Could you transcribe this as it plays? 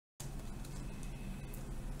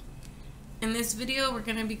In this video, we're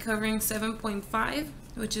going to be covering 7.5,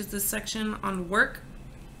 which is the section on work.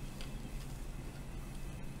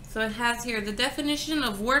 So it has here the definition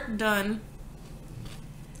of work done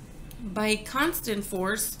by a constant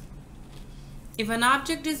force. If an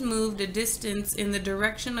object is moved a distance in the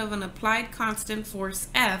direction of an applied constant force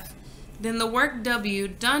F, then the work W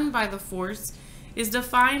done by the force is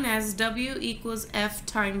defined as W equals F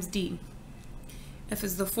times D. F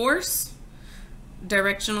is the force,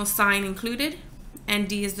 directional sign included, and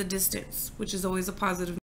D is the distance, which is always a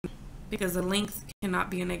positive because the length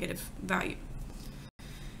cannot be a negative value.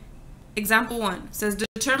 Example 1 says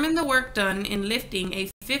determine the work done in lifting a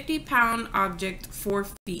 50-pound object 4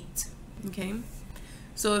 feet. Okay,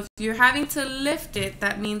 so if you're having to lift it,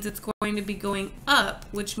 that means it's going to be going up,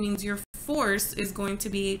 which means your force is going to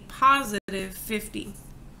be positive 50.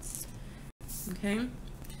 Okay,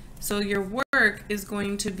 so your work is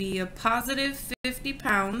going to be a positive 50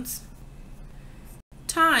 pounds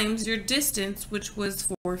times your distance, which was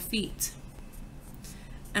 4 feet.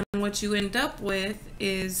 And what you end up with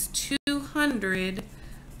is 200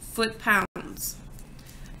 foot-pounds.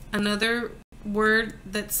 Another word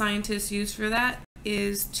that scientists use for that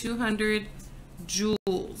is 200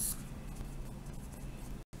 joules.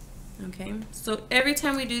 Okay, so every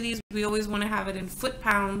time we do these, we always want to have it in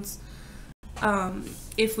foot-pounds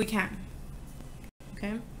if we can.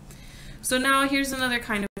 Okay, so now here's another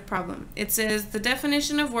kind of problem. It says the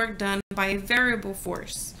definition of work done by a variable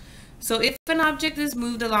force. So if an object is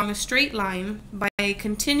moved along a straight line by a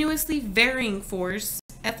continuously varying force,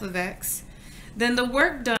 F of x, then the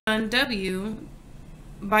work done, W,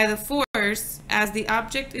 by the force as the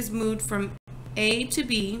object is moved from A to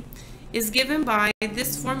B is given by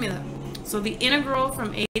this formula. So the integral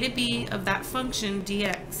from A to B of that function,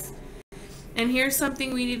 dx. And here's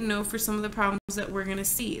something we need to know for some of the problems that we're going to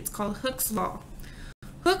see. It's called Hooke's law.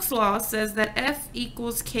 Hooke's law says that F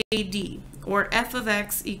equals KD, or F of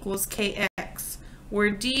x equals KX,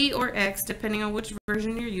 where D or X, depending on which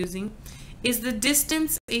version you're using, is the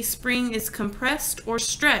distance a spring is compressed or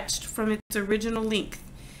stretched from its original length,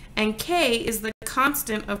 and K is the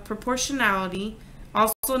constant of proportionality,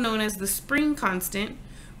 also known as the spring constant,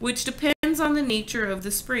 which depends on the nature of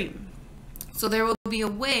the spring. So there will be a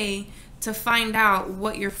way to find out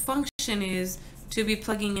what your function is to be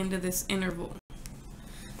plugging into this interval.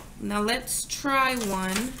 Now let's try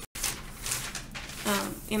one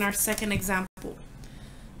in our second example.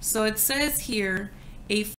 So it says here,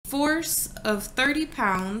 a force of 30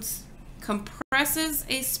 pounds compresses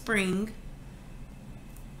a spring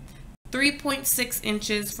 3.6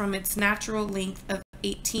 inches from its natural length of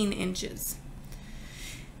 18 inches.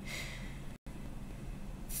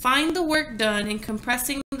 Find the work done in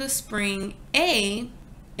compressing the spring A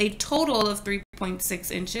total of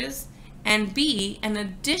 3.6 inches, and B, an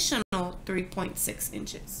additional 3.6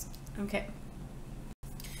 inches. Okay.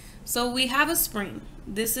 So we have a spring.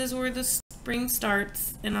 This is where the spring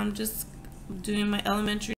starts, and I'm just doing my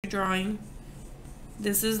elementary drawing.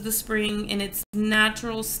 This is the spring in its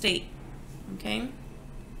natural state. Okay.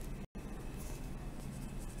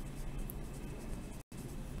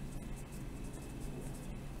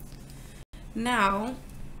 Now,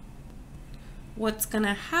 what's going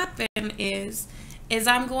to happen is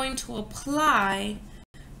I'm going to apply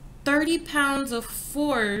 30 pounds of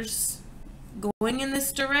force going in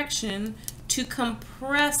this direction to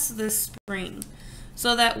compress the spring,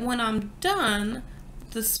 so that when I'm done,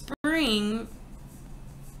 the spring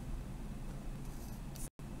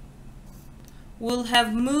will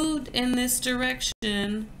have moved in this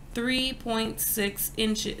direction 3.6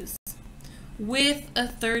 inches with a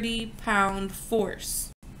 30-pound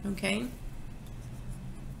force. Okay?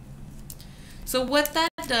 So what that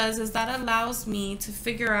does is that allows me to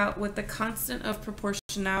figure out what the constant of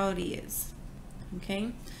proportionality is.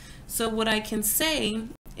 Okay? So what I can say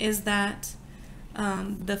is that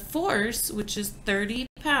the force, which is 30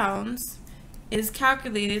 pounds, is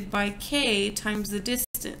calculated by K times the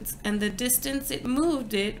distance, and the distance it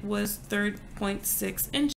moved it was 3.6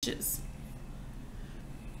 inches.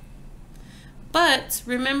 But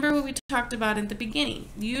remember what we talked about in the beginning.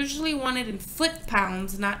 You usually want it in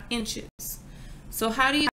foot-pounds, not inches. So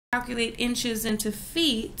how do you calculate inches into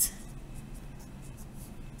feet?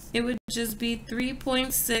 It would just be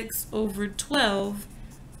 3.6 over 12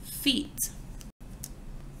 feet.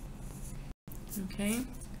 Okay,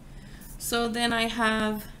 so then I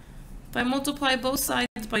have, if I multiply both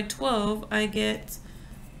sides by 12, I get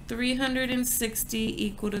 360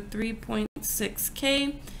 equal to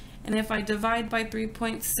 3.6K. And if I divide by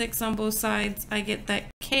 3.6 on both sides, I get that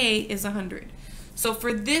K is 100. So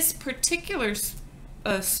for this particular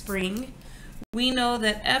spring, we know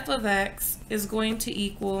that f of x is going to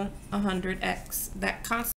equal 100x, that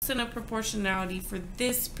constant of proportionality for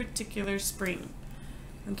this particular spring.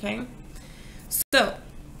 Okay, so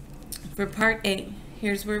for part A,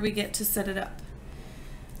 here's where we get to set it up.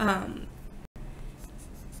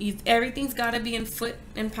 Everything's got to be in foot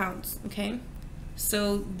and pounds, okay?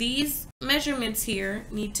 So these measurements here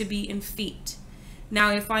need to be in feet.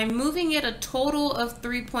 Now, if I'm moving it a total of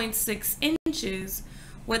 3.6 inches,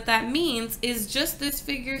 what that means is just this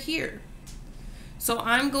figure here. So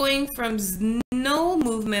I'm going from no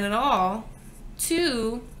movement at all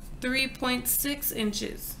to 3.6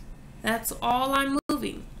 inches. That's all I'm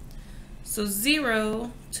moving. So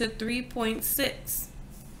 0 to 3.6.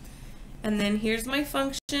 And then here's my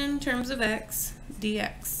function in terms of x,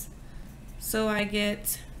 dx. So I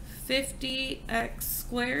get 50x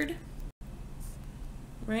squared,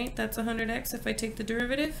 right? That's 100x if I take the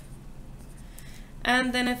derivative.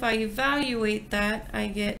 And then if I evaluate that, I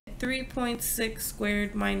get 3.6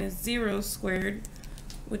 squared minus 0 squared,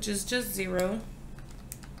 which is just 0.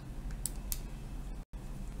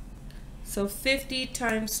 So 50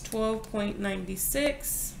 times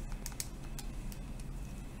 12.96,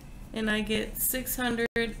 and I get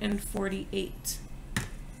 648.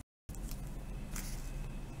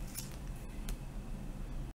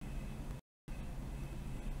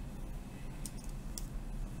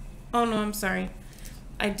 Oh no, I'm sorry.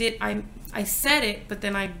 I said it, but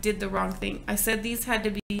then I did the wrong thing. I said these had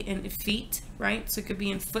to be in feet, right? So it could be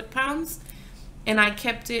in foot-pounds, and I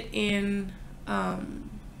kept it in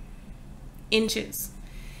inches.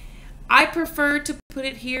 I prefer to put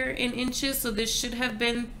it here in inches, so this should have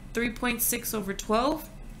been 3.6 over 12,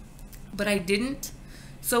 but I didn't.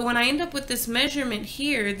 So when I end up with this measurement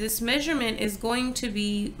here, this measurement is going to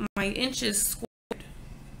be my inches squared.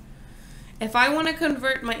 If I want to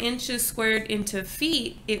convert my inches squared into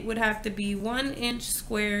feet, it would have to be 1 inch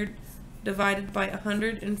squared divided by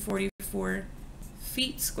 144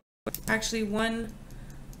 feet squared. Actually, 1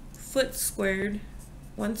 foot squared,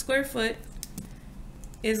 1 square foot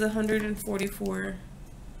is 144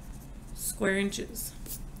 square inches.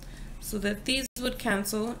 So that these would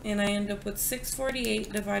cancel, and I end up with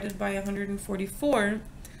 648 divided by 144.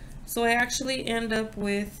 So I actually end up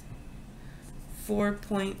with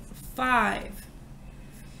 4.5.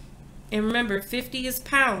 And remember, 50 is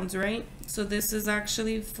pounds, right? So this is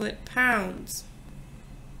actually foot pounds.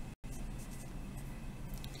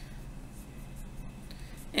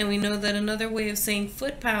 And we know that another way of saying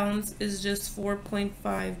foot pounds is just 4.5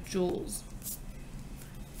 joules.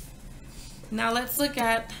 Now let's look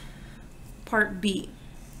at part B.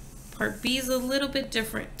 Part B is a little bit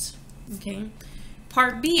different, okay?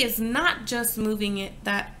 Part B is not just moving it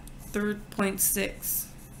that 3.6.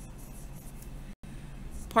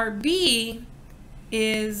 Part B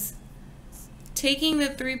is taking the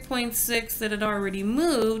 3.6 that had already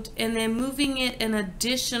moved and then moving it an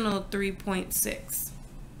additional 3.6.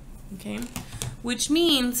 Okay, which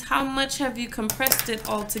means how much have you compressed it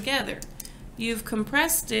all together? You've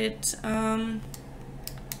compressed it, I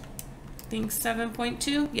think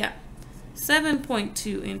 7.2, yeah,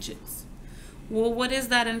 7.2 inches. Well, what is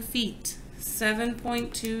that in feet?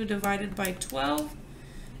 7.2 divided by 12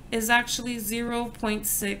 is actually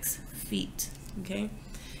 0.6 feet, okay?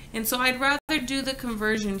 And so I'd rather do the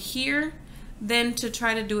conversion here than to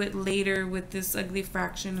try to do it later with this ugly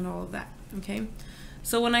fraction and all of that, okay?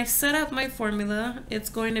 So when I set up my formula, it's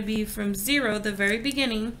going to be from 0, the very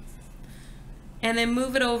beginning, and then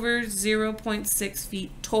move it over 0.6 feet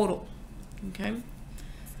total, okay?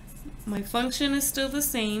 My function is still the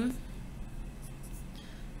same.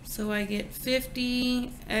 So I get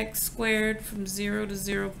 50x squared from 0 to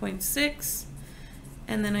 0.6,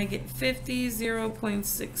 and then I get 50,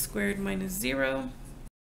 0.6 squared minus 0.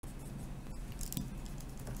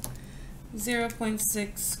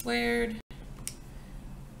 0.6 squared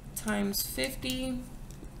times 50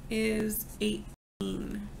 is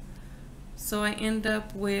 18. So I end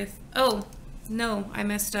up with, oh, no, I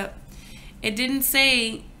messed up. It didn't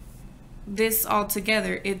say this all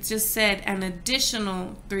together. It just said an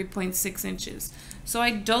additional 3.6 inches. So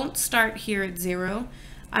I don't start here at 0.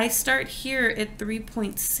 I start here at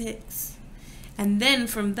 3.6. And then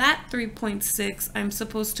from that 3.6, I'm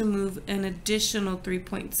supposed to move an additional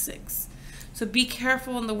 3.6. So be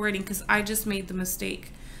careful in the wording because I just made the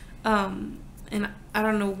mistake. And I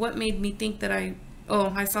don't know what made me think that I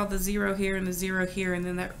saw the 0 here and the 0 here, and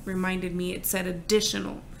then that reminded me it said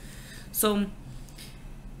additional. So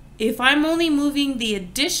if I'm only moving the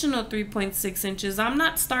additional 3.6 inches, I'm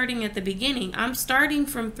not starting at the beginning. I'm starting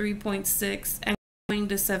from 3.6 and going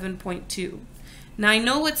to 7.2. Now I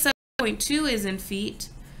know what 7.2 is in feet,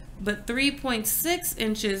 But 3.6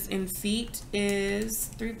 inches in feet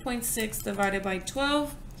is 3.6 divided by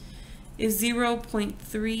 12 is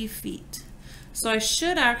 0.3 feet. So I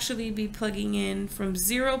should actually be plugging in from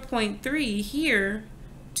 0.3 here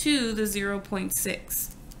to the 0.6.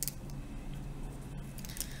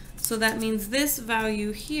 So that means this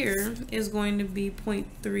value here is going to be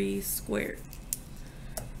 0.3 squared,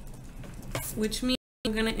 which means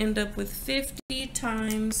I'm going to end up with 50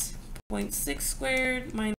 times 0.6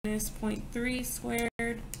 squared minus 0.3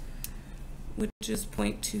 squared, which is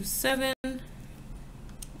 0.27,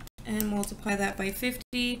 and multiply that by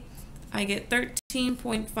 50. I get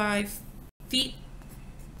 13.5 feet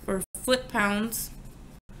or foot-pounds,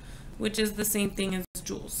 which is the same thing as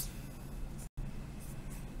joules.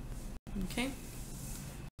 Okay.